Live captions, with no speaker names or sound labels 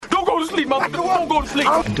sleep, motherfucker. Don't go to sleep.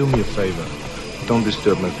 And do me a favor. Don't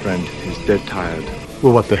disturb my friend. He's dead tired.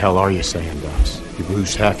 Well, what the hell are you saying, Docs? You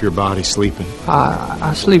lose half your body sleeping?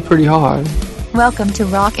 I sleep pretty hard. Welcome to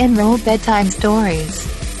Rock and Roll Bedtime Stories.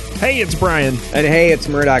 Hey, it's Brian. And hey, it's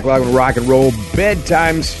Murdoch. Welcome to Rock and Roll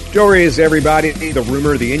Bedtime Stories, everybody. The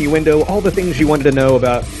rumor, the innuendo, all the things you wanted to know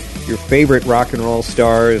about your favorite rock and roll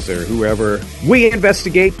stars or whoever. We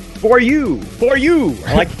investigate for you. For you.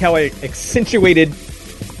 I like how I accentuated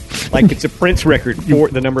like it's a Prince record for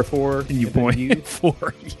the number 4. And you point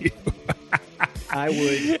for you. I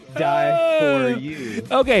would die for you.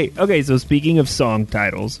 Okay, so speaking of song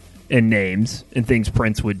titles and names and things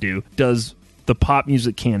Prince would do, does the pop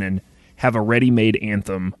music canon have a ready-made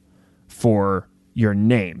anthem for your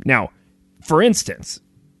name? Now, for instance,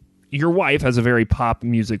 your wife has a very pop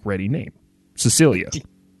music ready name, Cecilia.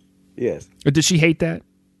 Yes. Does she hate that?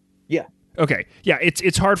 Yeah. Okay. Yeah,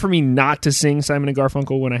 it's hard for me not to sing Simon and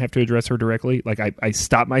Garfunkel when I have to address her directly. Like, I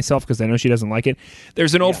stop myself because I know she doesn't like it.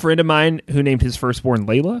 There's an old friend of mine who named his firstborn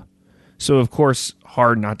Layla. So, of course,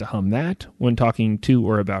 hard not to hum that when talking to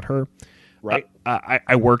or about her. Right.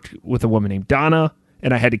 I worked with a woman named Donna,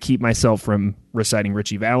 and I had to keep myself from reciting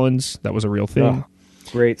Richie Valens. That was a real thing. Oh,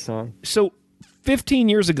 great song. So 15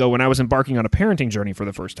 years ago, when I was embarking on a parenting journey for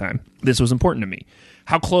the first time, this was important to me.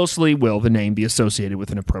 How closely will the name be associated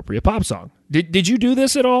with an appropriate pop song? Did you do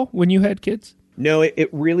this at all when you had kids? No, it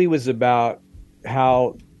really was about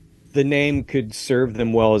how the name could serve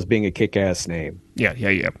them well as being a kick-ass name. Yeah.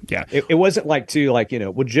 It wasn't like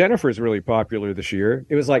well, Jennifer's really popular this year.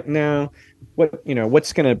 It was like, no,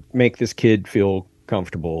 what's going to make this kid feel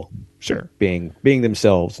comfortable? Sure. Being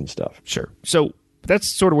themselves and stuff. Sure. So that's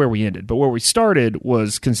sort of where we ended. But where we started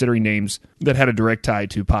was considering names that had a direct tie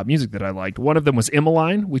to pop music that I liked. One of them was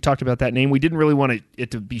Emmeline. We talked about that name. We didn't really want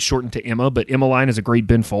it to be shortened to Emma, but Emmeline is a great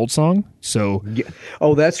Ben Folds song. So, yeah.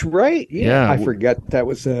 Oh, that's right. Yeah. I forgot that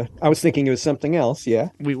was. I was thinking it was something else. Yeah.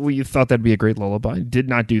 We thought that'd be a great lullaby. Did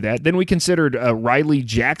not do that. Then we considered Riley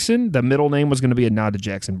Jackson. The middle name was going to be a nod to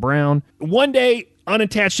Jackson Brown. One day,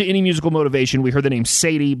 unattached to any musical motivation, we heard the name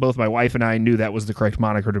Sadie. Both my wife and I knew that was the correct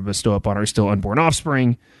moniker to bestow upon our still unborn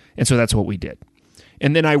offspring, and so that's what we did.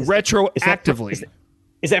 And then I retroactively...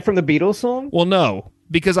 Is that from the Beatles song? Well, no,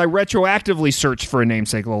 because I retroactively searched for a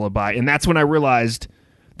namesake lullaby, and that's when I realized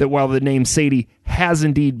that while the name Sadie has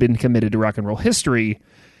indeed been committed to rock and roll history,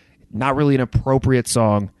 not really an appropriate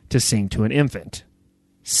song to sing to an infant.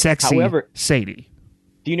 Sexy Sadie.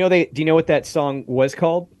 Do you know what that song was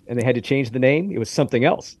called? And they had to change the name? It was something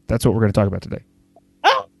else. That's what we're going to talk about today.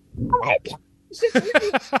 Oh!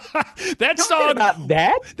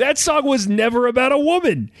 That song was never about a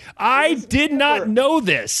woman. I did not know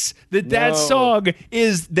this. That song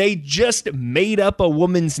is, they just made up a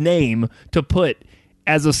woman's name to put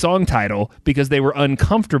as a song title because they were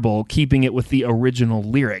uncomfortable keeping it with the original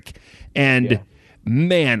lyric. And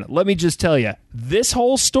man, let me just tell you, this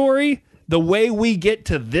whole story, the way we get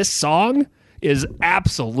to this song is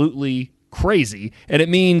absolutely crazy. And it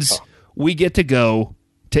means we get to go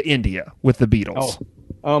to India with the Beatles.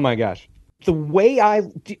 Oh my gosh. The way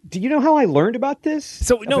do you know how I learned about this?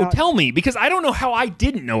 So, tell me, because I don't know how I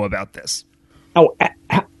didn't know about this. Oh,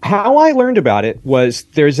 how I learned about it was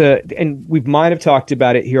and we might have talked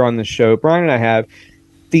about it here on the show, Brian and I have,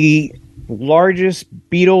 the largest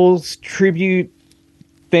Beatles tribute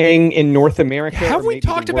thing in North America. Have we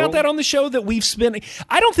talked about that on the show that we've spent?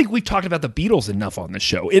 I don't think we've talked about the Beatles enough on the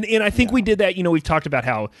show. And I think we did that. We've talked about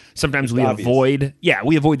how sometimes we avoid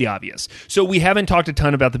the obvious. So we haven't talked a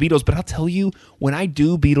ton about the Beatles, but I'll tell you, when I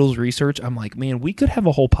do Beatles research, I'm like, man, we could have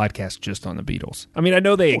a whole podcast just on the Beatles. I mean, I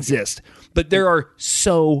know they exist, but there are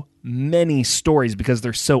so many stories because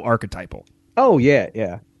they're so archetypal. Oh,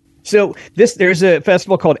 yeah. So there's a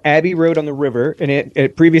festival called Abbey Road on the River, and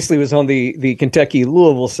it previously was on the Kentucky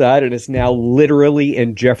Louisville side, and it's now literally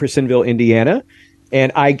in Jeffersonville, Indiana.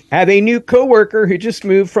 And I have a new coworker who just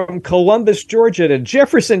moved from Columbus, Georgia to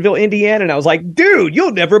Jeffersonville, Indiana. And I was like, dude,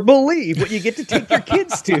 you'll never believe what you get to take your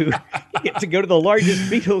kids to. You get to go to the largest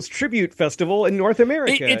Beatles tribute festival in North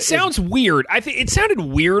America. It sounds weird. I think it sounded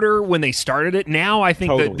weirder when they started it. Now I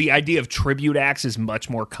think that the idea of tribute acts is much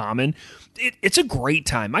more common. It's a great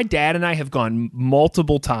time. My dad and I have gone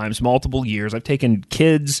multiple times, multiple years. I've taken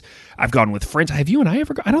kids. I've gone with friends. Have you and I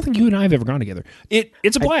ever gone? I don't think you and I have ever gone together.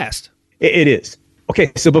 It's a blast. It is.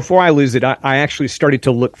 Okay, so before I lose it, I actually started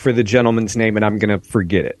to look for the gentleman's name, and I'm going to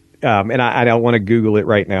forget it. And I don't want to Google it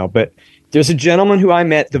right now. But there's a gentleman who I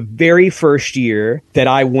met the very first year that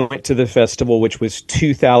I went to the festival, which was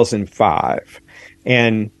 2005.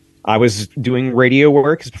 And I was doing radio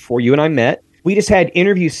work before you and I met. We just had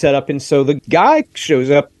interviews set up, and so the guy shows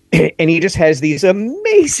up And he just has these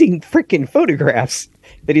amazing freaking photographs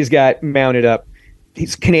that he's got mounted up.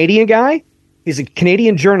 He's a Canadian guy. He's a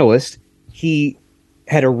Canadian journalist. He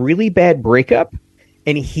had a really bad breakup,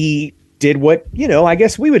 and he did what, I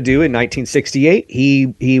guess we would do in 1968.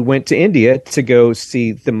 He went to India to go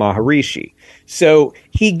see the Maharishi. So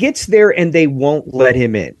he gets there, and they won't let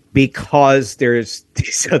him in because there's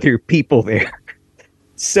these other people there.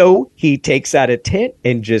 So he takes out a tent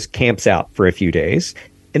and just camps out for a few days.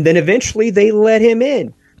 And then eventually they let him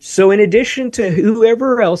in. So in addition to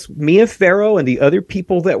whoever else, Mia Farrow and the other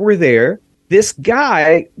people that were there, this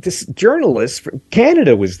guy, this journalist from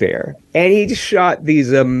Canada was there. And he just shot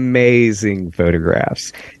these amazing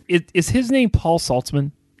photographs. Is his name Paul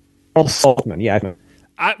Saltzman? Paul Saltzman, yeah.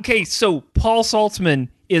 Okay, so Paul Saltzman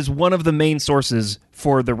is one of the main sources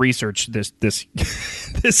for the research this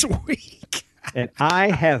this week. And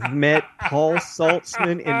I have met Paul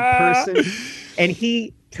Saltzman in person, and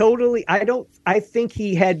he totally, I think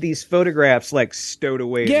he had these photographs like stowed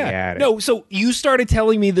away in the attic. No, so you started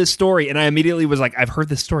telling me this story, and I immediately was like, I've heard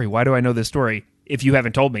this story. Why do I know this story if you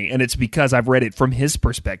haven't told me? And it's because I've read it from his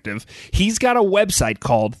perspective. He's got a website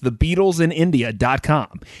called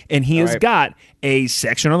thebeatlesinIndia.com, and he has got a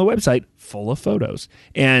section on the website full of photos.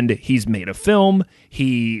 And he's made a film.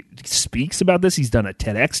 He speaks about this. He's done a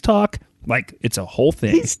TEDx talk. Like, it's a whole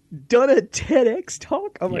thing. He's done a TEDx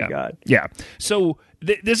talk? Oh, my God. Yeah. So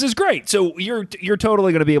this is great. So you're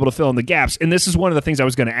totally going to be able to fill in the gaps. And this is one of the things I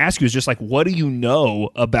was going to ask you is just like, what do you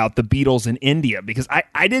know about the Beatles in India? Because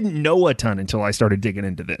I didn't know a ton until I started digging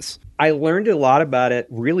into this. I learned a lot about it,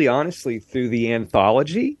 really honestly, through the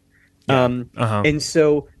anthology. Yeah. And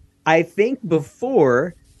so I think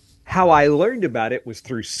before, how I learned about it was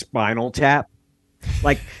through Spinal Tap.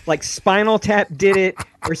 Like Spinal Tap did it,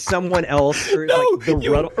 or someone else, or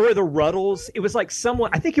the Ruddles. It was like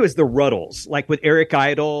someone. I think it was the Ruddles, like with Eric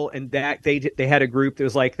Idle, and that they had a group that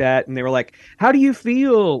was like that, and they were like, "How do you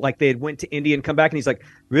feel?" Like they had went to India and come back, and he's like,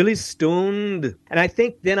 "Really stoned." And I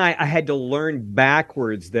think then I had to learn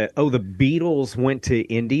backwards that the Beatles went to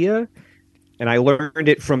India. And I learned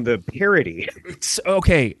it from the parody.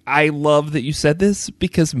 Okay, I love that you said this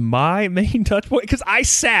because my main touch point, because I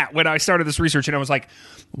sat when I started this research and I was like,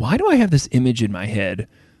 why do I have this image in my head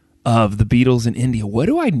of the Beatles in India?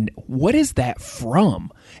 What is that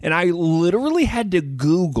from? And I literally had to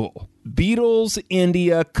Google Beatles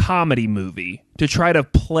India comedy movie to try to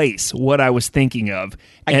place what I was thinking of.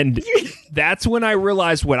 And that's when I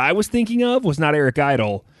realized what I was thinking of was not Eric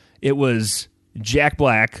Idle. It was Jack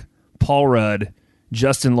Black, Paul Rudd,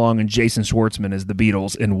 Justin Long, and Jason Schwartzman as the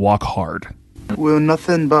Beatles in Walk Hard. We're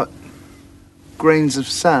nothing but grains of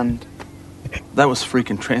sand. That was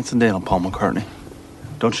freaking transcendental, Paul McCartney.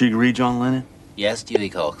 Don't you agree, John Lennon? Yes, Dewey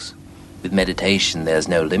Cox. With meditation, there's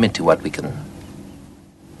no limit to what we can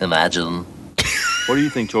imagine. What do you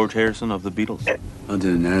think, George Harrison, of the Beatles? I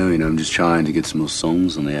don't know, I'm just trying to get some more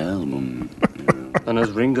songs on the album. And as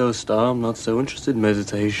Ringo Starr, I'm not so interested in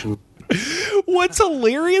meditation. What's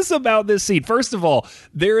hilarious about this scene? First of all,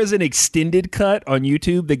 there is an extended cut on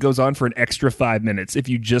YouTube that goes on for an extra 5 minutes if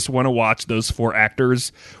you just want to watch those four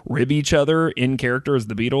actors rib each other in character as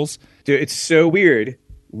the Beatles. Dude, it's so weird.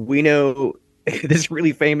 We know this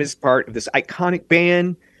really famous part of this iconic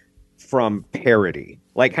band from parody.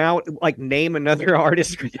 Name another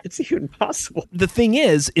artist. It's even possible. The thing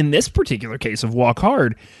is, in this particular case of Walk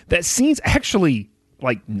Hard, that scene's actually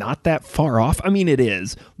not that far off. I mean, it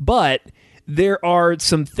is, but there are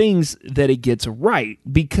some things that it gets right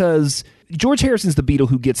because George Harrison's the Beatle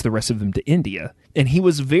who gets the rest of them to India. And he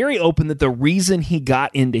was very open that the reason he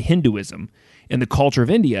got into Hinduism and the culture of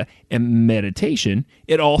India and meditation,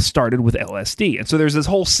 it all started with LSD. And so there's this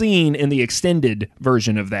whole scene in the extended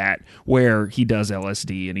version of that where he does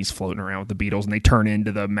LSD and he's floating around with the Beatles and they turn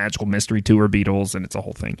into the Magical Mystery Tour Beatles and it's a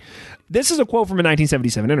whole thing. This is a quote from a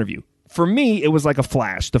 1977 interview. For me, it was like a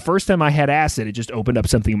flash. The first time I had acid, it just opened up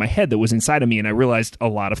something in my head that was inside of me and I realized a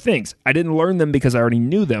lot of things. I didn't learn them because I already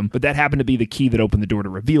knew them, but that happened to be the key that opened the door to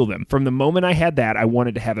reveal them. From the moment I had that, I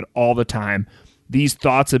wanted to have it all the time. These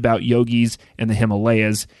thoughts about yogis and the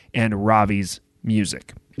Himalayas and Ravi's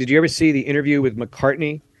music. Did you ever see the interview with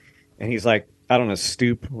McCartney? And he's like out on a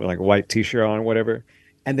stoop with like a white t-shirt on or whatever.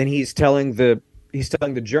 And then he's telling the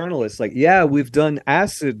journalist, yeah, we've done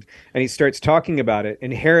acid. And he starts talking about it.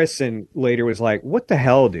 And Harrison later was like, what the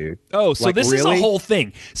hell, dude? Oh, so this really? Is a whole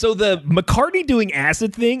thing. So the McCartney doing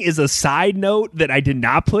acid thing is a side note that I did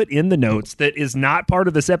not put in the notes that is not part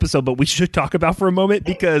of this episode, but we should talk about for a moment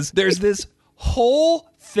because there's this whole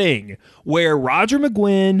thing where Roger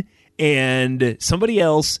McGuinn and somebody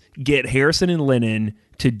else get Harrison and Lennon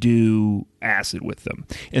to do acid with them.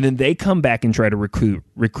 And then they come back and try to recruit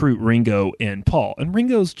Ringo and Paul. And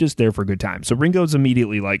Ringo's just there for a good time. So Ringo's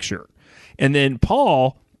immediately like, sure. And then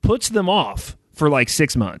Paul puts them off for like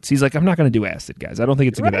 6 months. He's like, I'm not going to do acid, guys. I don't think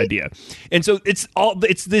it's a good idea. And so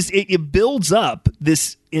it builds up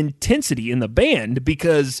this intensity in the band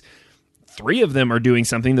because 3 of them are doing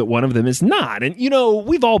something that one of them is not. And,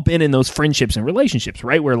 we've all been in those friendships and relationships,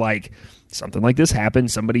 right? Where like something like this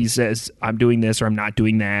happens. Somebody says, I'm doing this or I'm not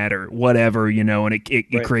doing that or whatever, and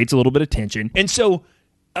it creates a little bit of tension. And so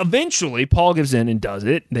eventually Paul gives in and does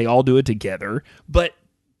it. They all do it together. But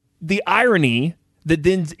the irony that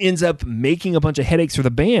then ends up making a bunch of headaches for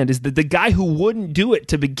the band is that the guy who wouldn't do it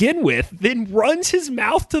to begin with then runs his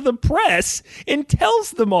mouth to the press and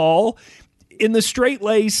tells them all in the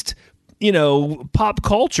straight-laced, pop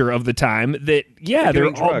culture of the time that,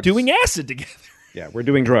 they're all doing acid together. Yeah, we're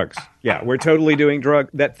doing drugs. Yeah, we're totally doing drug.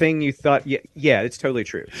 That thing you thought, yeah, it's totally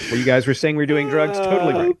true. What you guys were saying we're doing drugs,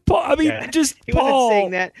 totally right. Paul, he Paul, wasn't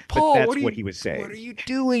saying that, Paul, but that's what he was saying. What are you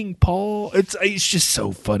doing, Paul? It's just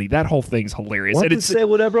so funny. That whole thing's hilarious. I can say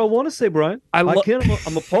whatever I want to say, Brian. I'm a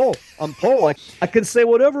Paul. I'm Paul. I can say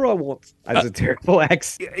whatever I want. That's a terrible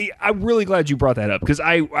accent. I'm really glad you brought that up because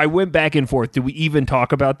I went back and forth. Did we even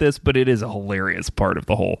talk about this? But it is a hilarious part of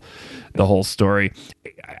the whole story.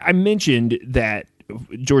 I mentioned that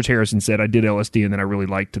George Harrison said, I did LSD and then I really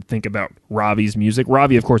like to think about Ravi's music.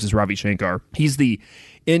 Ravi, of course, is Ravi Shankar. He's the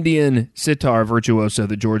Indian sitar virtuoso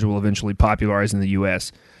that George will eventually popularize in the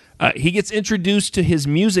U.S. He gets introduced to his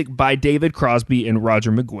music by David Crosby and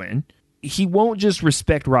Roger McGuinn. He won't just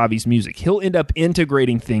respect Ravi's music. He'll end up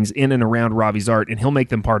integrating things in and around Ravi's art, and he'll make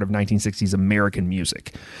them part of 1960s American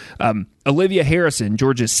music. Olivia Harrison,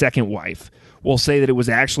 George's second wife, will say that it was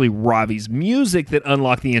actually Ravi's music that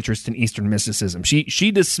unlocked the interest in Eastern mysticism.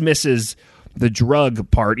 She dismisses the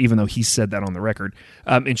drug part, even though he said that on the record.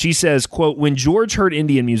 And she says, quote, when George heard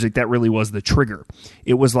Indian music, that really was the trigger.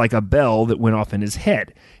 It was like a bell that went off in his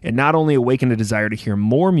head. It not only awakened a desire to hear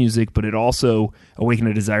more music, but it also awakened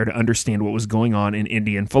a desire to understand what was going on in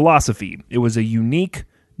Indian philosophy. It was a unique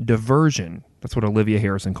diversion. That's what Olivia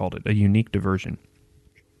Harrison called it, a unique diversion.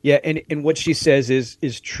 Yeah, and what she says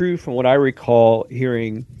is true from what I recall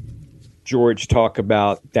hearing George talk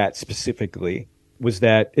about that specifically, was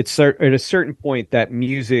that at a certain point that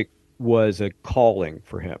music was a calling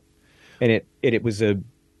for him. And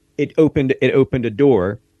it opened a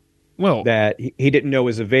door that he didn't know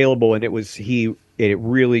was available, and it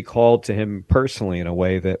really called to him personally in a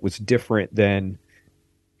way that was different than,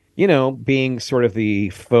 being sort of the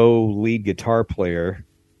faux lead guitar player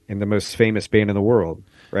in the most famous band in the world.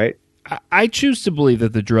 Right? I choose to believe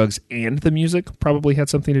that the drugs and the music probably had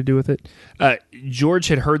something to do with it. George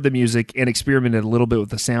had heard the music and experimented a little bit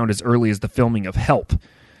with the sound as early as the filming of Help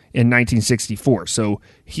in 1964. So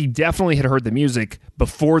he definitely had heard the music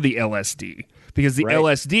before the LSD, because the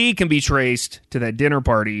LSD can be traced to that dinner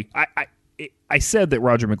party. I said that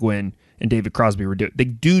Roger McGuinn and David Crosby they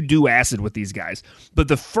do acid with these guys. But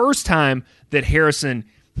the first time that Harrison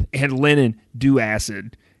and Lennon do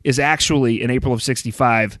acid is actually in April of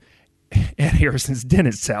 65 at Harrison's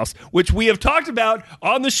dentist's house, which we have talked about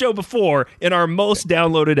on the show before in our most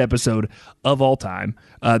downloaded episode of all time.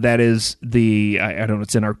 That is I don't know,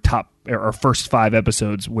 it's in our first 5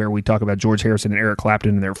 episodes where we talk about George Harrison and Eric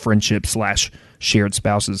Clapton and their friendship / shared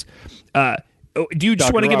spouses. Do you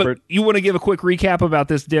just want to give a quick recap about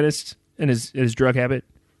this dentist and his drug habit?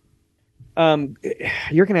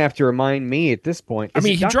 You're going to have to remind me at this point.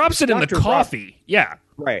 He drops it in the coffee. Yeah.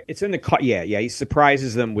 Right. It's in the yeah. He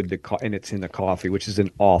surprises them with and it's in the coffee, which is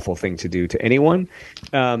an awful thing to do to anyone.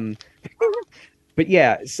 But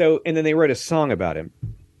yeah, and then they wrote a song about him,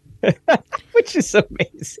 which is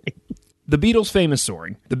amazing. The Beatles' fame is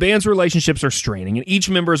soaring. The band's relationships are straining, and each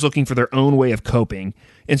member is looking for their own way of coping.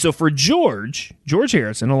 And so for George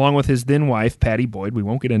Harrison, along with his then wife, Pattie Boyd, we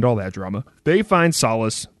won't get into all that drama, they find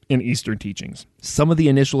solace in Eastern teachings. Some of the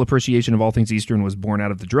initial appreciation of all things Eastern was born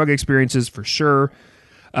out of the drug experiences, for sure.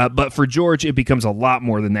 But for George, it becomes a lot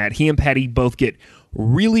more than that. He and Pattie both get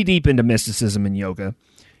really deep into mysticism and yoga,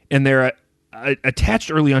 and they're attached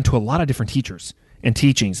early on to a lot of different teachers and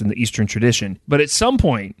teachings in the Eastern tradition. But at some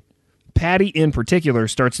point, Pattie in particular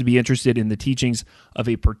starts to be interested in the teachings of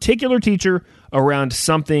a particular teacher around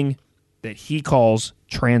something that he calls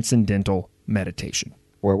transcendental meditation.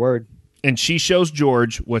 Word. And she shows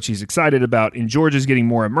George what she's excited about, and George is getting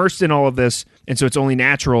more immersed in all of this, and so it's only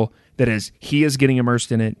natural that as he is getting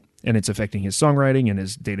immersed in it, and it's affecting his songwriting and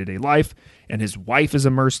his day-to-day life, and his wife is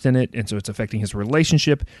immersed in it, and so it's affecting his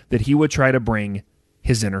relationship, that he would try to bring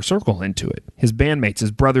his inner circle into it, his bandmates,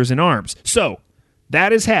 his brothers in arms. So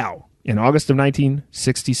that is how In August of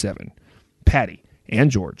 1967, Patty and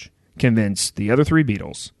George convinced the other three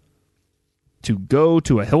Beatles to go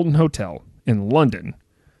to a Hilton hotel in London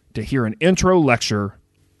to hear an intro lecture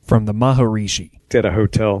from the Maharishi. At a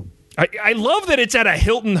hotel. I love that it's at a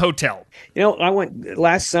Hilton hotel. You know,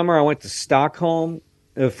 last summer I went to Stockholm,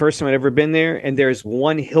 the first time I'd ever been there, and there's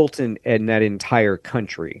one Hilton in that entire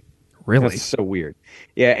country. Really? That's so weird.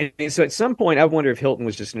 Yeah, and so at some point I wonder if Hilton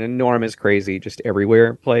was just an enormous, crazy, just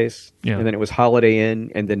everywhere place. Yeah. And then it was Holiday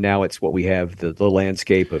Inn, and then now it's what we have, the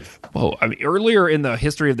landscape of... Well, I mean, earlier in the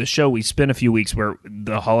history of the show, we spent a few weeks where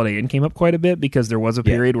the Holiday Inn came up quite a bit because there was a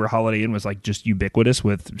period where Holiday Inn was like just ubiquitous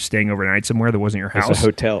with staying overnight somewhere that wasn't your house. It was a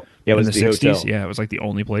hotel. Yeah, it was the 60s. Hotel. Yeah, it was like the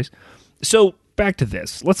only place. So back to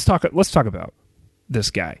this. Let's talk about this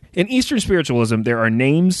guy. In Eastern spiritualism, there are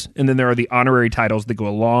names and then there are the honorary titles that go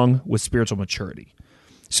along with spiritual maturity.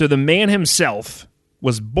 So the man himself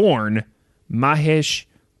was born Mahesh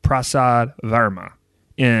Prasad Verma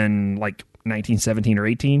in like 1917 or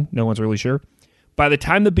 18. No one's really sure. By the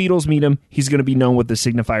time the Beatles meet him, he's going to be known with the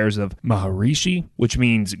signifiers of Maharishi, which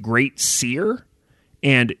means great seer,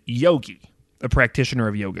 and Yogi, a practitioner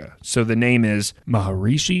of yoga. So the name is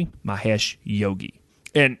Maharishi Mahesh Yogi.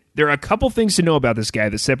 And there are a couple things to know about this guy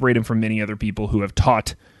that separate him from many other people who have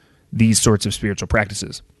taught these sorts of spiritual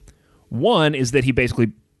practices. One is that he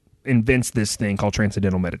basically invents this thing called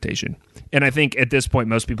transcendental meditation. And I think at this point,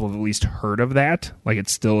 most people have at least heard of that. Like it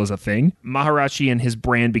still is a thing. Maharishi and his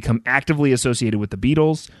brand become actively associated with the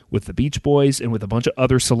Beatles, with the Beach Boys, and with a bunch of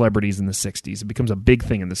other celebrities in the 60s. It becomes a big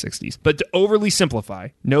thing in the 60s. But to overly simplify,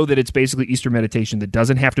 know that it's basically Eastern meditation that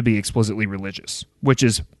doesn't have to be explicitly religious, which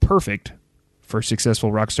is perfect for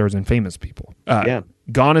successful rock stars and famous people.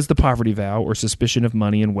 Gone is the poverty vow or suspicion of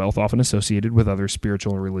money and wealth often associated with other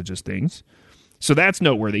spiritual and religious things. So that's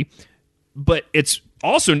noteworthy. But it's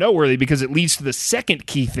also noteworthy because it leads to the second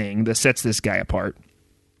key thing that sets this guy apart.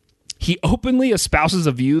 He openly espouses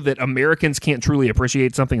a view that Americans can't truly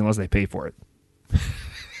appreciate something unless they pay for it.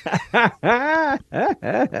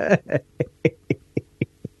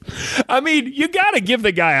 I mean, you got to give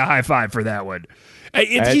the guy a high five for that one.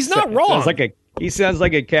 He's not wrong. He sounds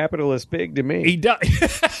like a capitalist pig to me. He does.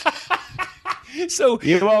 So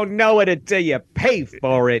you won't know it until you pay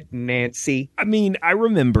for it, Nancy. I mean, I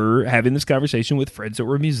remember having this conversation with friends that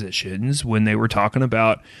were musicians when they were talking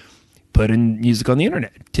about putting music on the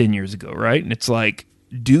internet 10 years ago, right? And it's like,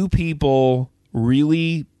 do people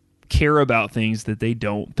really care about things that they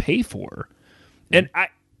don't pay for? And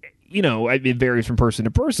it varies from person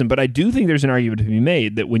to person, but I do think there's an argument to be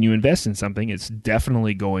made that when you invest in something, it's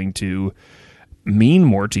definitely going to mean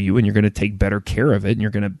more to you and you're going to take better care of it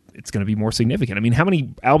and it's going to be more significant. I mean, how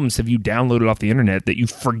many albums have you downloaded off the internet that you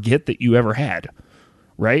forget that you ever had,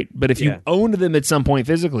 right? But if you owned them at some point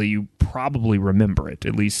physically, you probably remember it,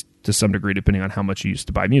 at least to some degree, depending on how much you used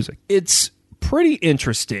to buy music. It's pretty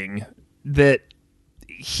interesting that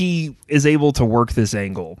he is able to work this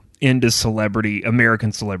angle into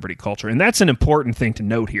American celebrity culture. And that's an important thing to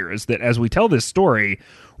note here, is that as we tell this story,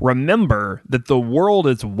 remember that the world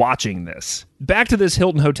is watching this. Back to this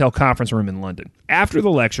Hilton Hotel conference room in London. After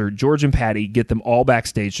the lecture, George and Patty get them all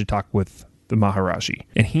backstage to talk with the Maharishi.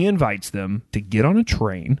 And he invites them to get on a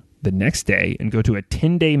train the next day and go to a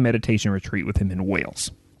 10-day meditation retreat with him in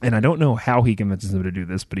Wales. And I don't know how he convinces them to do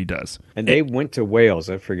this, but he does. And they went to Wales.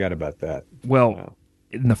 I forgot about that. Well,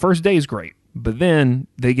 in the first day is great. But then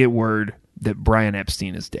they get word that Brian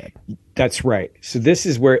Epstein is dead. That's right. So this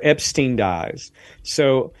is where Epstein dies.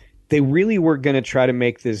 So they really were going to try to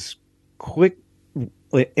make this quick,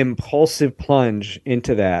 impulsive plunge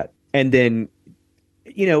into that. And then,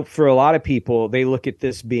 for a lot of people, they look at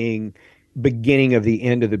this being beginning of the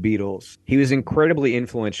end of the Beatles. He was incredibly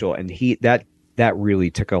influential, and that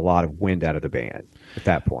really took a lot of wind out of the band at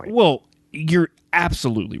that point. Well, you're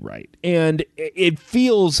absolutely right. And it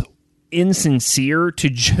feels insincere to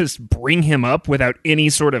just bring him up without any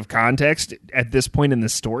sort of context at this point in the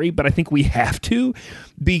story, but I think we have to,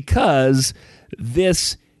 because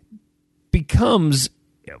this becomes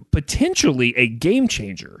potentially a game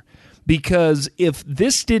changer. Because if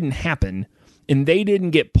this didn't happen and they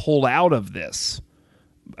didn't get pulled out of this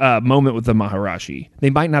moment with the Maharishi, they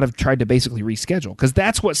might not have tried to basically reschedule, because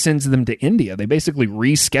that's what sends them to India. They basically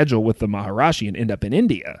reschedule with the Maharishi and end up in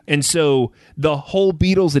India. And so the whole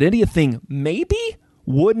Beatles at India thing maybe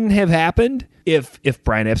wouldn't have happened if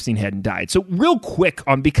Brian Epstein hadn't died. So real quick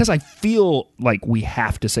because I feel like we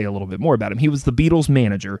have to say a little bit more about him. He was the Beatles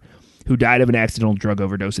manager who died of an accidental drug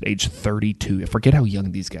overdose at age 32. I forget how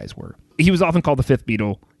young these guys were. He was often called the fifth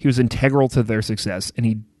Beatle. He was integral to their success, and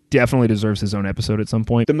he definitely deserves his own episode at some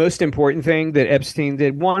point. The most important thing that Epstein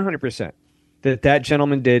did, 100%, that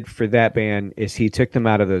gentleman did for that band is he took them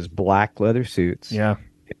out of those black leather suits. Yeah.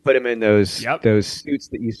 And put them in those suits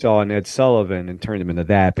that you saw in Ed Sullivan and turned them into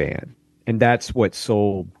that band. And that's what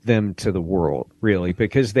sold them to the world, really,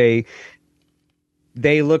 because they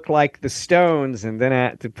look like the Stones, and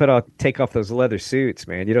then take off those leather suits,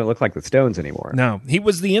 man, you don't look like the Stones anymore. No, he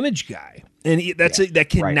was the image guy, and that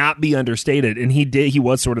cannot be understated. And he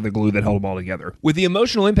was sort of the glue that held them all together. With the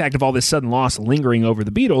emotional impact of all this sudden loss lingering over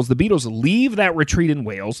the Beatles leave that retreat in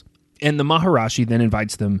Wales, and the Maharishi then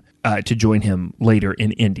invites them to join him later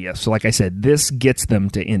in India. So, like I said, this gets them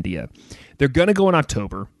to India. They're going to go in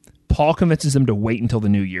October. Paul convinces them to wait until the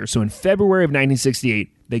new year. So in February of 1968,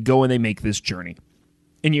 they go and they make this journey.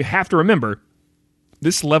 And you have to remember,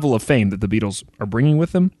 this level of fame that the Beatles are bringing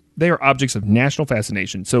with them, they are objects of national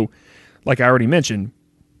fascination. So, like I already mentioned,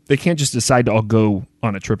 they can't just decide to all go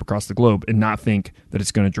on a trip across the globe and not think that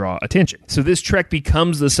it's going to draw attention. So this trek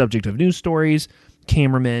becomes the subject of news stories,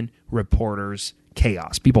 cameramen, reporters,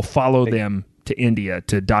 chaos. People follow them to India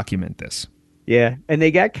to document this. Yeah, and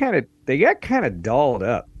they got kind of dolled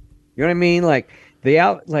up. You know what I mean? Like they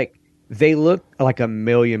look like $1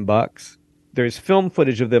 million. There's film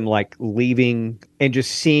footage of them like leaving and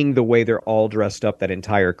just seeing the way they're all dressed up, that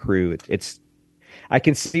entire crew. I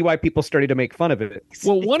can see why people started to make fun of it.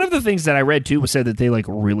 Well, one of the things that I read too was said that they like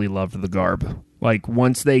really loved the garb. Like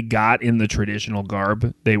once they got in the traditional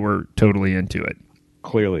garb, they were totally into it.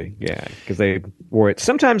 Clearly, yeah, because they wore it.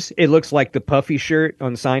 Sometimes it looks like the puffy shirt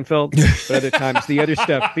on Seinfeld, but other times the other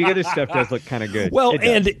stuff does look kind of good. Well,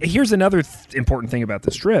 and here's another important thing about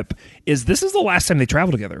this trip is this is the last time they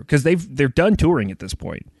travel together because they're done touring at this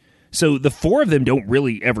point. So the four of them don't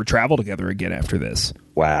really ever travel together again after this.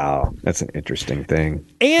 Wow, that's an interesting thing.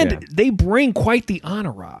 And they bring quite the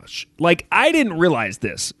entourage. Like, I didn't realize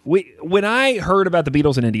this. When I heard about the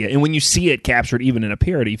Beatles in India, and when you see it captured even in a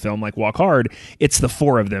parody film like Walk Hard, it's the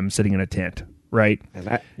four of them sitting in a tent, right?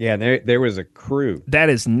 And there was a crew. That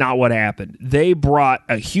is not what happened. They brought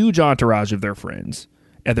a huge entourage of their friends,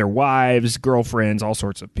 and their wives, girlfriends, all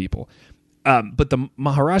sorts of people. But the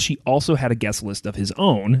Maharishi also had a guest list of his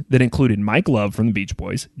own that included Mike Love from the Beach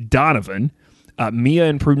Boys, Donovan, Mia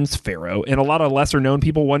and Prudence Farrow, and a lot of lesser-known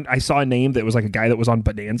people. I saw a name that was like a guy that was on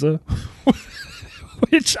Bonanza,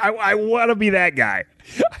 which I want to be that guy.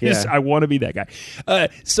 I want to be that guy.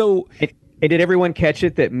 And did everyone catch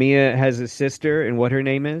it that Mia has a sister and what her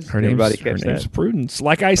name is? Her name's Prudence.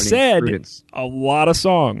 Like I said, a lot of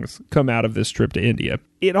songs come out of this trip to India.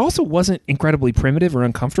 It also wasn't incredibly primitive or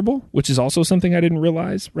uncomfortable, which is also something I didn't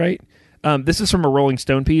realize, right? This is from a Rolling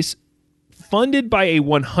Stone piece. Funded by a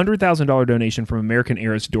 $100,000 donation from American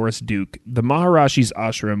heiress Doris Duke, the Maharishi's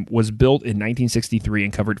ashram was built in 1963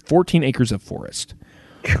 and covered 14 acres of forest.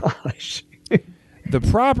 Gosh. The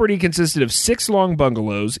property consisted of 6 long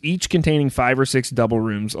bungalows, each containing 5 or 6 double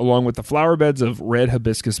rooms, along with the flower beds of red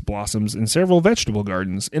hibiscus blossoms and several vegetable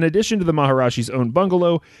gardens. In addition to the Maharishi's own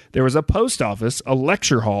bungalow, there was a post office, a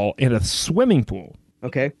lecture hall, and a swimming pool.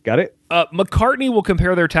 Okay, got it. McCartney will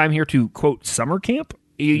compare their time here to, quote, summer camp.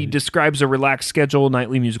 He describes a relaxed schedule,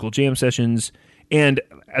 nightly musical jam sessions, and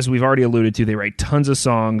as we've already alluded to, they write tons of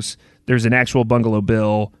songs. There's an actual bungalow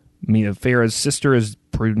bill. Mia Farrow's sister is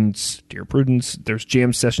Prudence, Dear Prudence. There's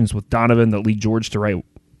jam sessions with Donovan that lead George to write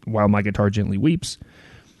While My Guitar Gently Weeps.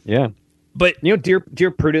 Yeah. But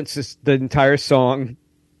Dear Prudence, the entire song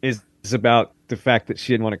is about the fact that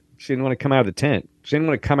she didn't want to come out of the tent. She didn't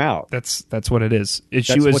want to come out. That's what it is.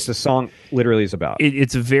 That's what the song literally is about.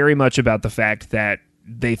 It's very much about the fact that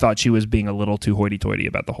they thought she was being a little too hoity-toity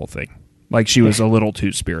about the whole thing. Like she was a little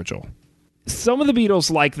too spiritual. Some of the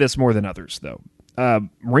Beatles like this more than others, though.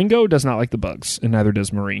 Ringo does not like the Bugs, and neither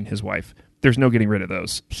does Maureen, his wife. There's no getting rid of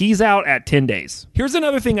those. He's out at 10 days. Here's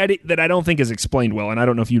another thing that I don't think is explained well, and I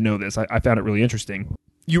don't know if you know this. I found it really interesting.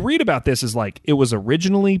 You read about this as like, it was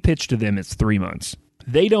originally pitched to them as 3 months.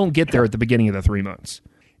 They don't get there at the beginning of the 3 months.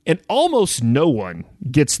 And almost no one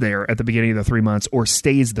gets there at the beginning of the 3 months or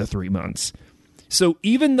stays the 3 months. So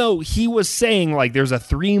even though he was saying like there's a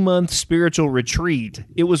 3-month spiritual retreat,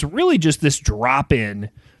 it was really just this drop-in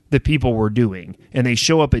that people were doing. And they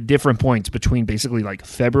show up at different points between basically like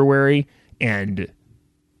February and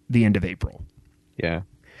the end of April. Yeah.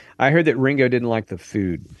 I heard that Ringo didn't like the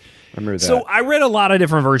food. I remember that. So I read a lot of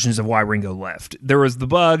different versions of why Ringo left. There was the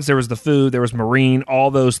Bugs, there was the food, there was Maureen.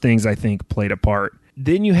 All those things, I think, played a part.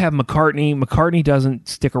 Then you have McCartney. McCartney doesn't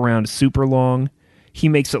stick around super long. He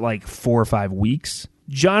makes it like 4 or 5 weeks.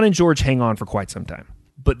 John and George hang on for quite some time.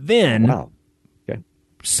 But then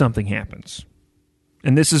something happens.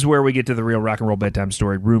 And this is where we get to the real rock and roll bedtime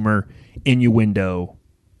story, rumor, innuendo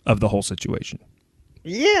of the whole situation.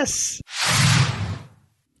 Yes.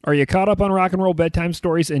 Are you caught up on rock and roll bedtime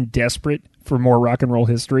stories and desperate for more rock and roll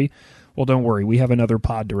history? Well, don't worry. We have another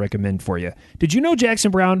pod to recommend for you. Did you know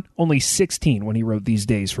Jackson Browne, only 16 when he wrote These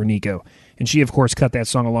Days for Nico? And she, of course, cut that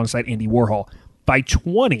song alongside Andy Warhol. By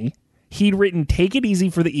 20, he'd written Take It Easy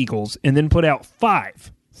for the Eagles and then put out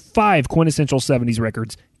five quintessential 70s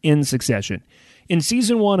records in succession. In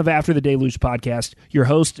Season 1 of After the Deluge podcast, your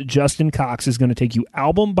host, Justin Cox, is going to take you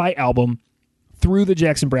album by album through the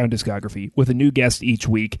Jackson Browne discography with a new guest each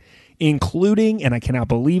week, including, and I cannot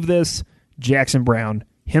believe this, Jackson Browne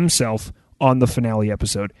himself on the finale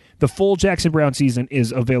episode. The full Jackson Browne season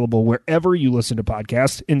is available wherever you listen to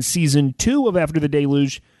podcasts. In Season 2 of After the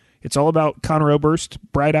Deluge, it's all about Conor Oberst,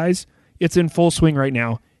 Bright Eyes. It's in full swing right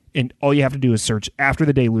now, and all you have to do is search After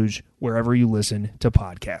the Deluge wherever you listen to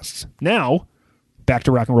podcasts. Now, back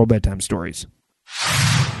to Rock and Roll Bedtime Stories.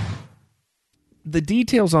 The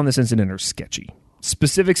details on this incident are sketchy.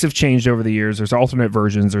 Specifics have changed over the years. There's alternate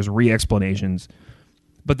versions. There's re-explanations.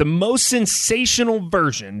 But the most sensational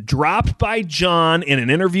version, dropped by John in an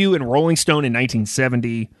interview in Rolling Stone in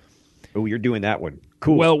 1970. Oh, you're doing that one.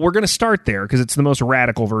 Cool. Well, we're going to start there because it's the most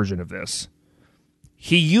radical version of this.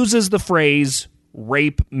 He uses the phrase,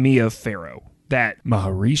 rape Mia Farrow. That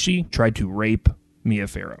Maharishi tried to rape Mia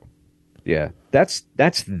Farrow. Yeah, that's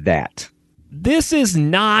that. This is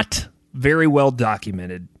not very well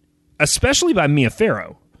documented, especially by Mia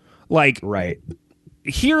Farrow. Right.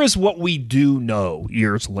 Here is what we do know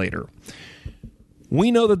years later.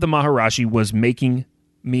 We know that the Maharishi was making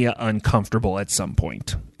Mia uncomfortable at some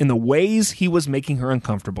point. And the ways he was making her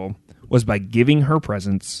uncomfortable was by giving her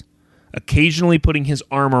presents, occasionally putting his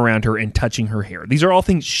arm around her and touching her hair. These are all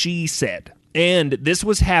things she said. And this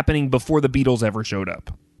was happening before the Beatles ever showed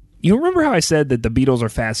up. You remember how I said that the Beatles are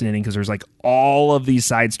fascinating because there's all of these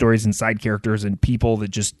side stories and side characters and people that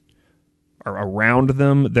just are around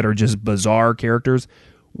them that are just bizarre characters?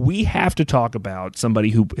 We have to talk about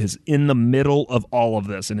somebody who is in the middle of all of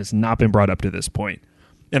this and has not been brought up to this point.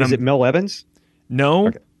 And Is it Mel Evans? No.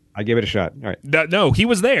 Okay. I give it a shot. All right. No, he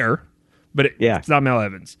was there, but it's not Mel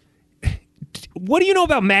Evans. What do you know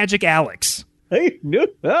about Magic Alex? Hey, no.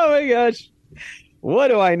 Oh my gosh. What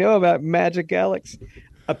do I know about Magic Alex?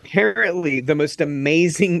 Apparently the most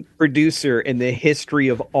amazing producer in the history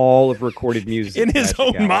of all of recorded music. In his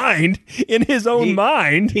own mind. In his own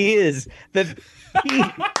mind. He is.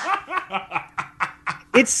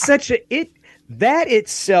 It's such that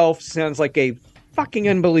itself sounds like a fucking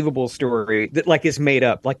unbelievable story that is made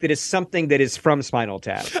up. That is something that is from Spinal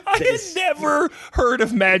Tap. I had never heard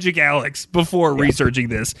of Magic Alex before researching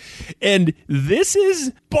this. And this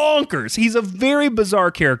is bonkers. He's a very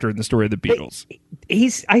bizarre character in the story of the Beatles.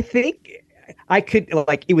 I think I could,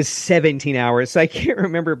 it was 17 hours, so I can't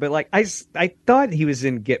remember, but I thought he was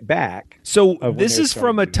in Get Back. So this is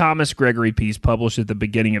from a Thomas Gregory piece published at the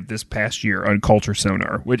beginning of this past year on Culture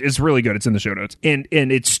Sonar, which is really good. It's in the show notes. And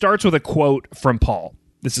it starts with a quote from Paul.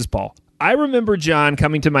 This is Paul. I remember John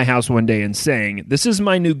coming to my house one day and saying, "This is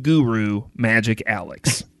my new guru, Magic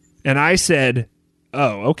Alex." And I said,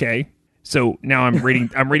 "Oh, okay." So now I'm reading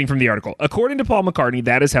from the article. According to Paul McCartney,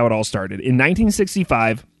 that is how it all started. In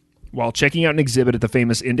 1965, while checking out an exhibit at the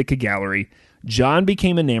famous Indica Gallery, John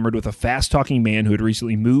became enamored with a fast-talking man who had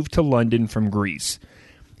recently moved to London from Greece.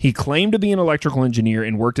 He claimed to be an electrical engineer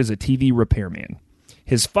and worked as a TV repairman.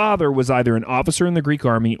 His father was either an officer in the Greek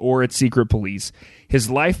army or at secret police.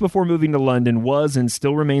 His life before moving to London was and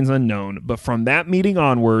still remains unknown, but from that meeting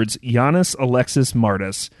onwards, Giannis Alexis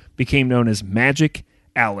Martis became known as Magic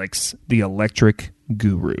Alex, the electric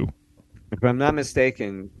guru. If I'm not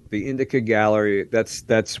mistaken, the Indica Gallery,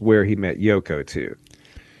 that's where he met Yoko too.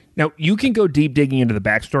 Now, you can go deep digging into the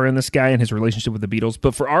backstory on this guy and his relationship with the Beatles,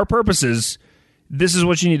 but for our purposes, this is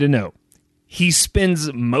what you need to know. He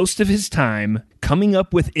spends most of his time coming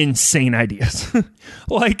up with insane ideas.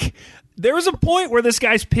 There was a point where this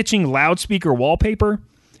guy's pitching loudspeaker wallpaper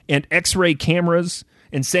and X-ray cameras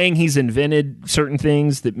and saying he's invented certain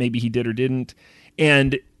things that maybe he did or didn't.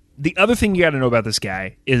 And the other thing you got to know about this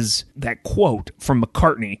guy is that quote from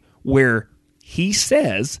McCartney where he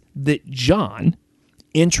says that John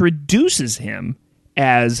introduces him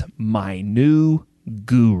as my new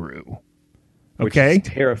guru. Okay? Which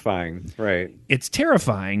is terrifying, right? It's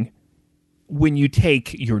terrifying when you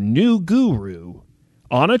take your new guru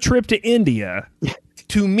on a trip to India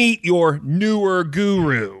to meet your newer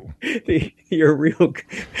guru. Your real.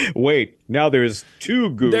 Wait, now there's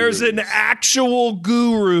two gurus. There's an actual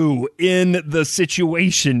guru in the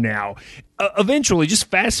situation now. Eventually, just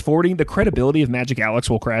fast forwarding, the credibility of Magic Alex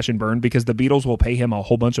will crash and burn because the Beatles will pay him a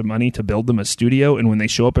whole bunch of money to build them a studio. And when they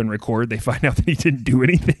show up and record, they find out that he didn't do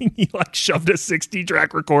anything. He like shoved a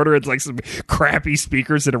 60-track recorder. It's like some crappy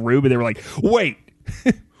speakers in a room. And they were like, wait.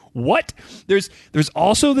 What? There's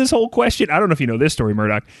also this whole question. I don't know if you know this story,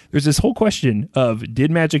 Murdoch. There's this whole question of,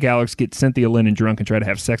 did Magic Alex get Cynthia Lennon drunk and try to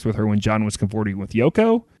have sex with her when John was cavorting with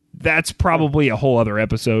Yoko? That's probably a whole other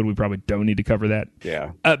episode. We probably don't need to cover that.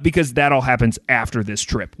 Yeah. Because that all happens after this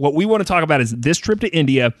trip. What we want to talk about is this trip to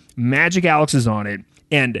India. Magic Alex is on it.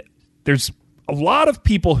 And there's a lot of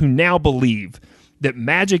people who now believe that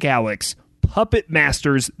Magic Alex puppet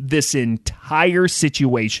masters this entire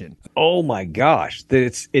situation. Oh my gosh,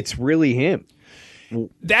 it's really him.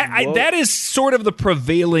 That is sort of the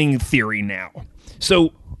prevailing theory now.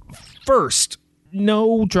 So first,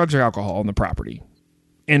 no drugs or alcohol on the property.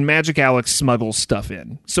 And Magic Alex smuggles stuff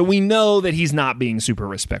in. So we know that he's not being super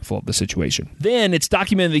respectful of the situation. Then it's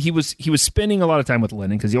documented that he was spending a lot of time with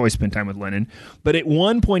Lennon, because he always spent time with Lennon. But at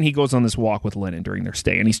one point he goes on this walk with Lennon during their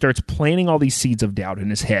stay, and he starts planting all these seeds of doubt in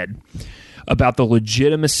his head about the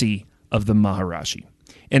legitimacy of the Maharishi.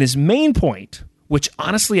 And his main point, which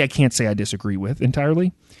honestly I can't say I disagree with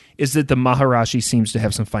entirely, is that the Maharishi seems to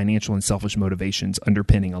have some financial and selfish motivations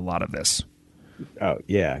underpinning a lot of this. Oh,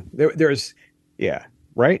 yeah. There's, yeah,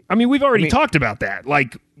 right? I mean, we've already talked about that.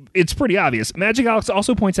 Like, it's pretty obvious. Magic Alex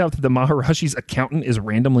also points out that the Maharishi's accountant is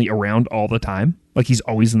randomly around all the time. Like, he's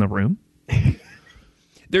always in the room.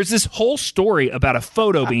 There's this whole story about a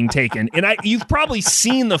photo being taken, and you've probably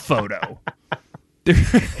seen the photo.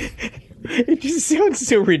 It just sounds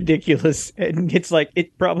so ridiculous, and it's like,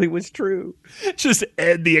 it probably was true. Just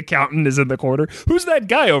Ed, the accountant, is in the corner. Who's that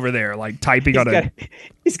guy over there, like, typing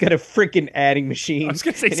He's got a freaking adding machine. I was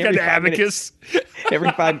going to say he's got an abacus.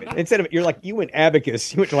 Every 5 minutes. Instead of, you're like, you went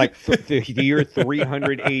abacus. You went to, like, the year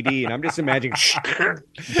 300 AD, and I'm just imagining...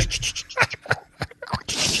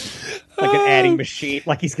 like an adding machine.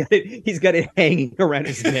 Like, he's got it hanging around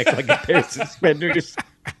his neck like a pair of suspenders.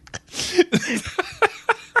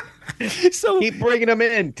 So keep bringing them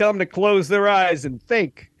in. Tell them to close their eyes and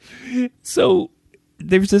think. So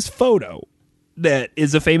there's this photo that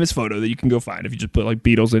is a famous photo that you can go find if you just put like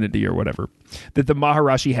Beatles in India or whatever, that the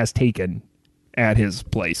Maharishi has taken at his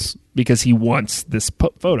place because he wants this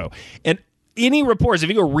photo. And any reports, if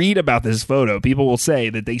you go read about this photo, people will say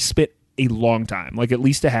that they spent a long time, like at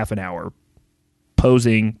least a half an hour,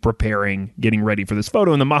 posing, preparing, getting ready for this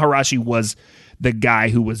photo. And the Maharishi was the guy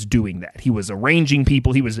who was doing that. He was arranging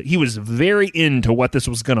people. He was very into what this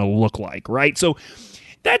was going to look like, right? So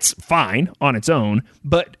that's fine on its own,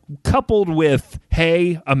 but coupled with,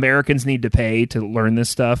 hey, Americans need to pay to learn this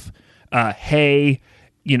stuff. Hey,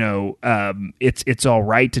 it's all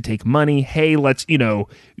right to take money. Hey, let's, you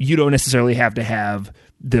don't necessarily have to have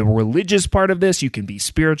the religious part of this. You can be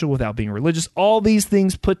spiritual without being religious. All these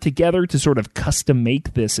things put together to sort of custom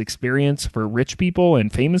make this experience for rich people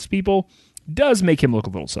and famous people does make him look a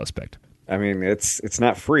little suspect. I mean, it's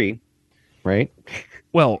not free, right?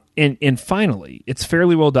 Well, and finally, it's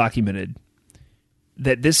fairly well documented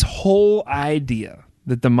that this whole idea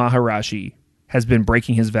that the Maharishi has been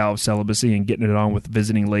breaking his vow of celibacy and getting it on with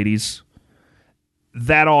visiting ladies,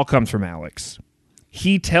 that all comes from Alex.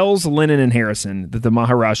 He tells Lennon and Harrison that the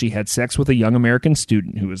Maharishi had sex with a young American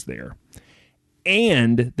student who was there,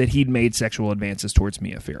 and that he'd made sexual advances towards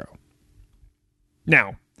Mia Farrow.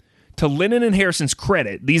 Now, to Lennon and Harrison's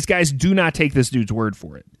credit, these guys do not take this dude's word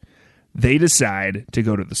for it. They decide to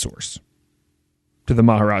go to the source, to the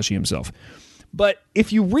Maharishi himself. But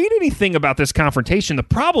if you read anything about this confrontation, the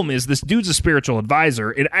problem is this dude's a spiritual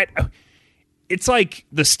advisor. It's like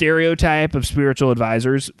the stereotype of spiritual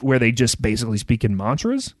advisors where they just basically speak in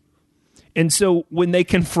mantras. And so when they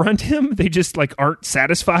confront him, they just like aren't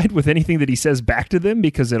satisfied with anything that he says back to them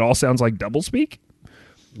because it all sounds like doublespeak.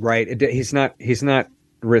 Right. He's not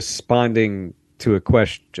responding to a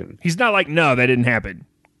question. He's not like, no, that didn't happen.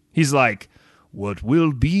 He's like, what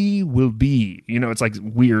will be, will be. It's like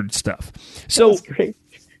weird stuff. So that's great.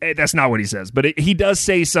 That's not what he says, but he does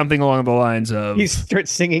say something along the lines of... He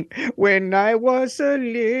starts singing, when I was a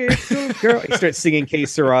little girl. He starts singing K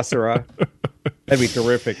Sarah Sarah. That'd be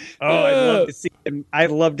terrific. Oh, I'd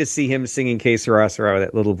love to see him singing K Sarah Sarah with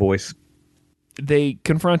that little voice. They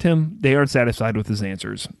confront him. They aren't satisfied with his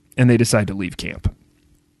answers, and they decide to leave camp.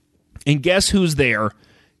 And guess who's there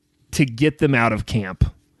to get them out of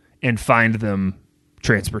camp and find them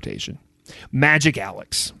transportation? Magic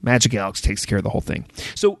Alex. Magic Alex takes care of the whole thing.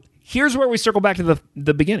 So here's where we circle back to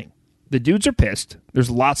the beginning. The dudes are pissed. There's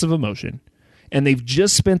lots of emotion. And they've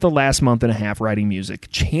just spent the last month and a half writing music,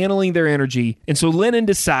 channeling their energy. And so Lennon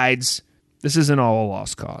decides this isn't all a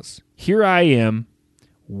lost cause. Here I am,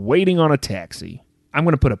 waiting on a taxi. I'm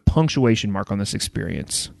going to put a punctuation mark on this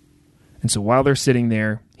experience. And so while they're sitting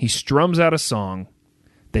there, he strums out a song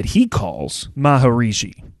that he calls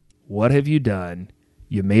Maharishi. What have you done?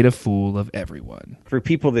 You made a fool of everyone. For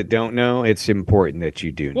people that don't know, it's important that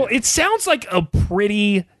you do know. Well, it sounds like a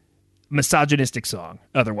pretty misogynistic song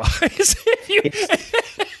otherwise.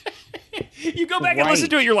 You go back and listen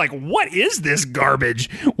to it, you're like, what is this garbage?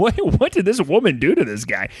 What did this woman do to this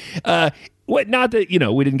guy? Not that,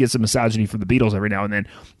 we didn't get some misogyny from the Beatles every now and then,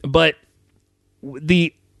 but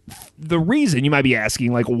the reason you might be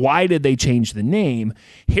asking, like, why did they change the name?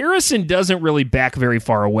 Harrison doesn't really back very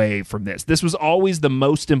far away from this. This was always the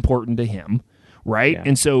most important to him, right? Yeah.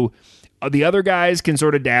 And so the other guys can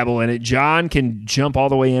sort of dabble in it. John can jump all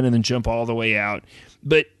the way in and then jump all the way out.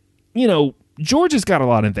 But, George has got a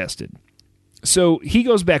lot invested. So he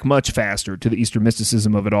goes back much faster to the Eastern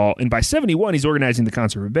mysticism of it all. And by 71, he's organizing the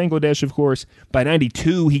concert of Bangladesh, of course. By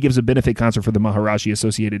 92, he gives a benefit concert for the Maharishi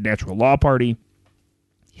Associated Natural Law Party.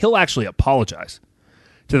 He'll actually apologize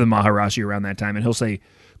to the Maharishi around that time. And he'll say,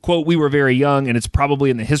 quote, we were very young, and it's probably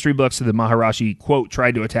in the history books that the Maharishi, quote,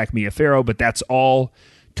 tried to attack Mia Farrow, but that's all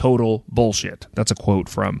total bullshit. That's a quote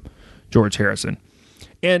from George Harrison.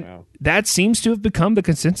 And that seems to have become the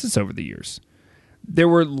consensus over the years. There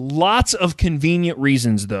were lots of convenient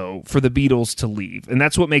reasons, though, for the Beatles to leave, and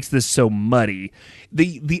that's what makes this so muddy.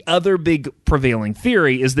 The other big prevailing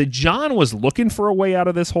theory is that John was looking for a way out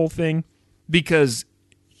of this whole thing because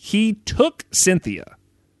he took Cynthia,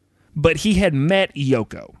 but he had met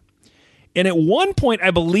Yoko. And at one point,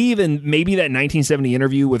 I believe in maybe that 1970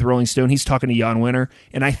 interview with Rolling Stone, he's talking to Jan Winter,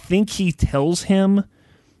 and I think he tells him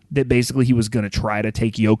that basically he was going to try to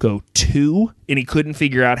take Yoko too, and he couldn't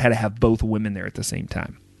figure out how to have both women there at the same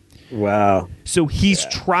time. Wow. So he's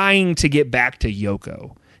trying to get back to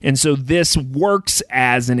Yoko. And so this works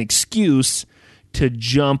as an excuse to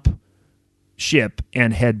jump ship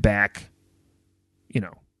and head back,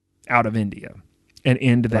 out of India and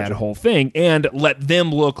end that whole thing and let them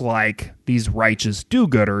look like these righteous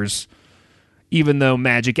do-gooders, even though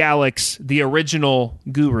Magic Alex, the original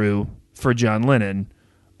guru for John Lennon,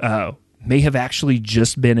 may have actually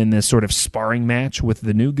just been in this sort of sparring match with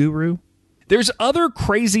the new guru. There's other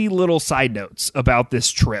crazy little side notes about this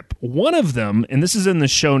trip. One of them, and this is in the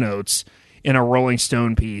show notes in a Rolling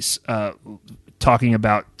Stone piece talking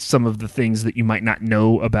about some of the things that you might not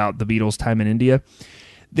know about the Beatles' time in India.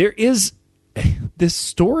 There is this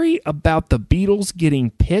story about the Beatles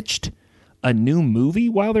getting pitched a new movie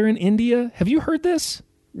while they're in India. Have you heard this?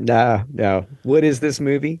 No. What is this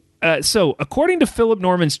movie? So, according to Philip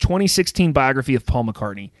Norman's 2016 biography of Paul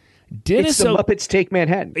McCartney, It's the Muppets Take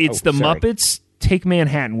Manhattan. It's the Muppets Take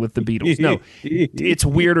Manhattan with the Beatles. No, it's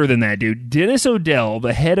weirder than that, dude. Dennis O'Dell,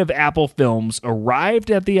 the head of Apple Films, arrived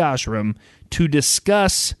at the ashram to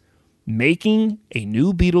discuss making a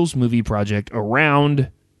new Beatles movie project around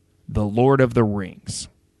The Lord of the Rings.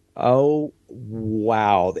 Oh,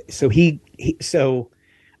 wow. So so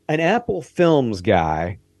an Apple Films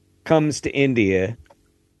guy comes to India,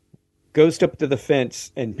 goes up to the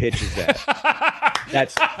fence and pitches that.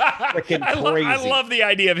 That's freaking crazy. I love the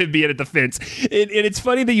idea of him being at the fence. And it's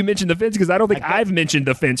funny that you mentioned the fence because I don't think I've mentioned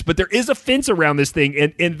the fence, but there is a fence around this thing.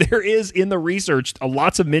 And there is in the research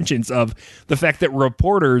lots of mentions of the fact that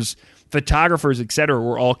reporters, photographers, etc.,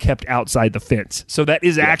 were all kept outside the fence. So that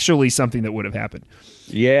is actually something that would have happened.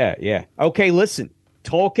 Yeah. Okay, listen.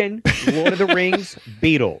 Tolkien, Lord of the Rings,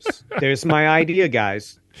 Beatles. There's my idea,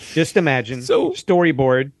 guys. Just imagine. So,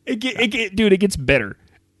 storyboard. Dude, it gets better.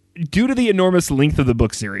 Due to the enormous length of the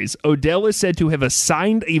book series, O'Dell is said to have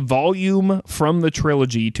assigned a volume from the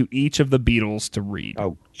trilogy to each of the Beatles to read.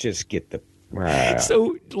 Oh, just get the...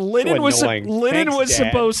 So Lennon was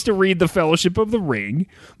supposed to read The Fellowship of the Ring,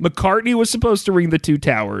 McCartney was supposed to read The Two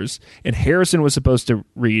Towers, and Harrison was supposed to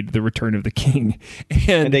read The Return of the King.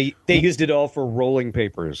 And they used it all for rolling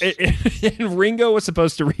papers. And Ringo was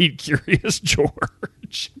supposed to read Curious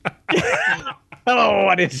George. Oh,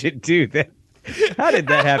 why did you do that? How did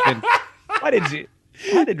that happen? How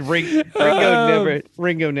did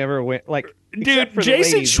Ringo never went like... Dude,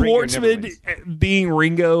 Jason Schwartzman being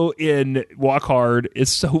Ringo in Walk Hard is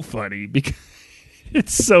so funny because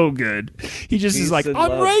it's so good. He just is like,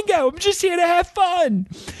 I'm Ringo. I'm just here to have fun.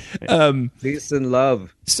 Peace and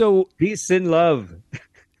love. So peace and love.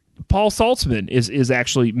 Paul Saltzman is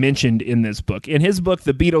actually mentioned in this book. In his book,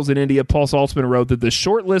 The Beatles in India, Paul Saltzman wrote that the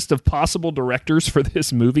short list of possible directors for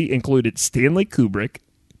this movie included Stanley Kubrick,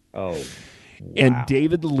 Oh. And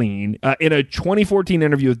David Lean, in a 2014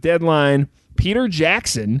 interview with Deadline, Peter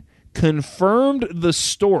Jackson confirmed the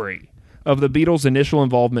story of the Beatles' initial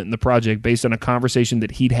involvement in the project based on a conversation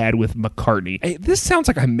that he'd had with McCartney. Hey, this sounds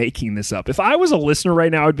like I'm making this up. If I was a listener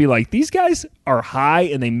right now, I'd be like, these guys are high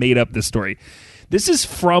and they made up this story. This is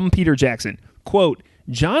from Peter Jackson. Quote,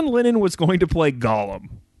 John Lennon was going to play Gollum.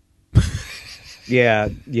 Yeah.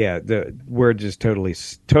 We're just totally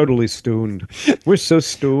stoned. We're so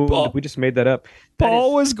stoned. We just made that up.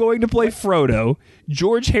 Paul was going to play Frodo.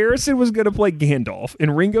 George Harrison was going to play Gandalf.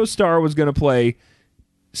 And Ringo Starr was going to play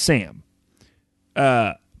Sam.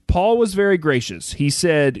 Paul was very gracious. He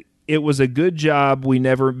said it was a good job.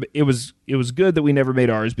 It was good that we never made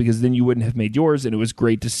ours, because then you wouldn't have made yours, and it was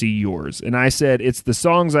great to see yours. And I said, it's the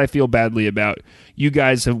songs I feel badly about. You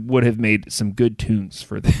guys would have made some good tunes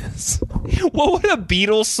for this. What would a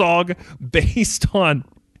Beatles song based on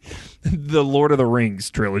the Lord of the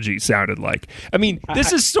Rings trilogy sounded like? I mean,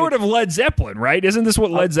 this is sort of Led Zeppelin, right? Isn't this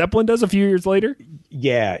what Led Zeppelin does a few years later?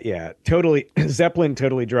 Yeah, totally. Zeppelin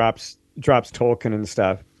totally drops Tolkien and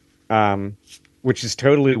stuff, which is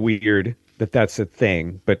totally weird that that's a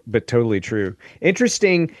thing, but totally true.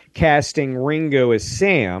 Interesting casting Ringo as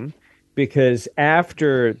Sam, because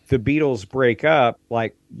after the Beatles break up,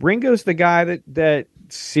 like, Ringo's the guy that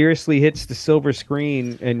seriously hits the silver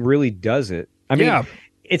screen and really does it. I mean,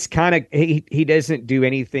 it's kind of, he doesn't do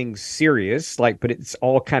anything serious, but it's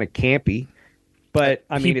all kind of campy. But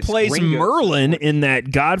I mean, he plays Merlin in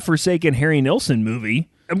that godforsaken Harry Nilsson movie.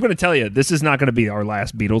 I'm going to tell you, this is not going to be our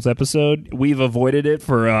last Beatles episode. We've avoided it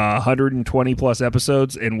for 120 plus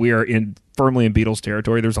episodes, and we are firmly in Beatles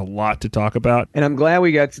territory. There's a lot to talk about. And I'm glad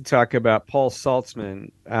we got to talk about Paul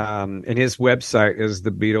Saltzman, and his website is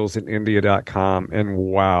thebeatlesinIndia.com. And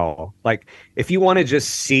wow, if you want to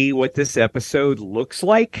just see what this episode looks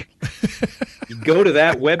like, you go to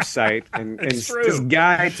that website, and this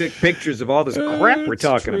guy took pictures of all this crap we're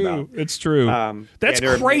talking about. It's true. That's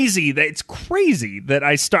crazy. It's crazy that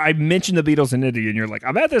I mentioned the Beatles in India, and you're like,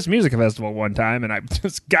 I'm at this music festival one time, and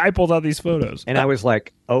this guy pulled out these photos. And I was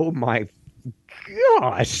like, oh my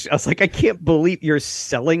gosh. I was like, I can't believe you're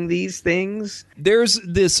selling these things. There's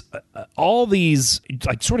all these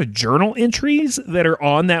sort of journal entries that are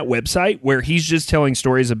on that website where he's just telling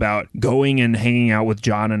stories about going and hanging out with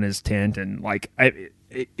John in his tent, and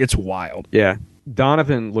it's wild. Yeah.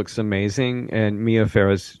 Donovan looks amazing, and Mia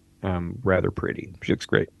Farrow's rather pretty. She looks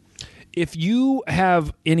great. If you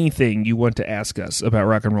have anything you want to ask us about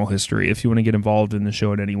rock and roll history, if you want to get involved in the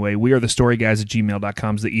show in any way, we are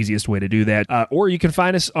thestoryguys@gmail.com is the easiest way to do that. Or you can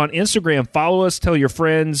find us on Instagram. Follow us, tell your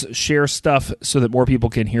friends, share stuff so that more people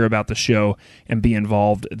can hear about the show and be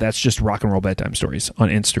involved. That's just Rock and Roll Bedtime Stories on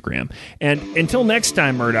Instagram. And until next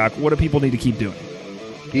time, Murdoch, what do people need to keep doing?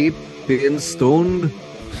 Keep being stoned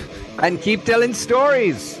and keep telling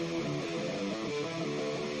stories.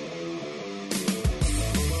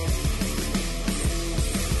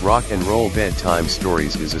 Rock and Roll Bedtime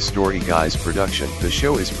Stories is a Story Guys production. The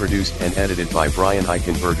show is produced and edited by Brian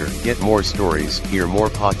Eichenberger. Get more stories, hear more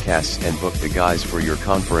podcasts, and book the guys for your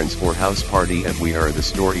conference or house party at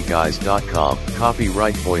wearethestoryguys.com.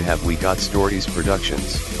 Copyright Boy Have We Got Stories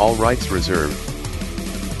Productions. All rights reserved.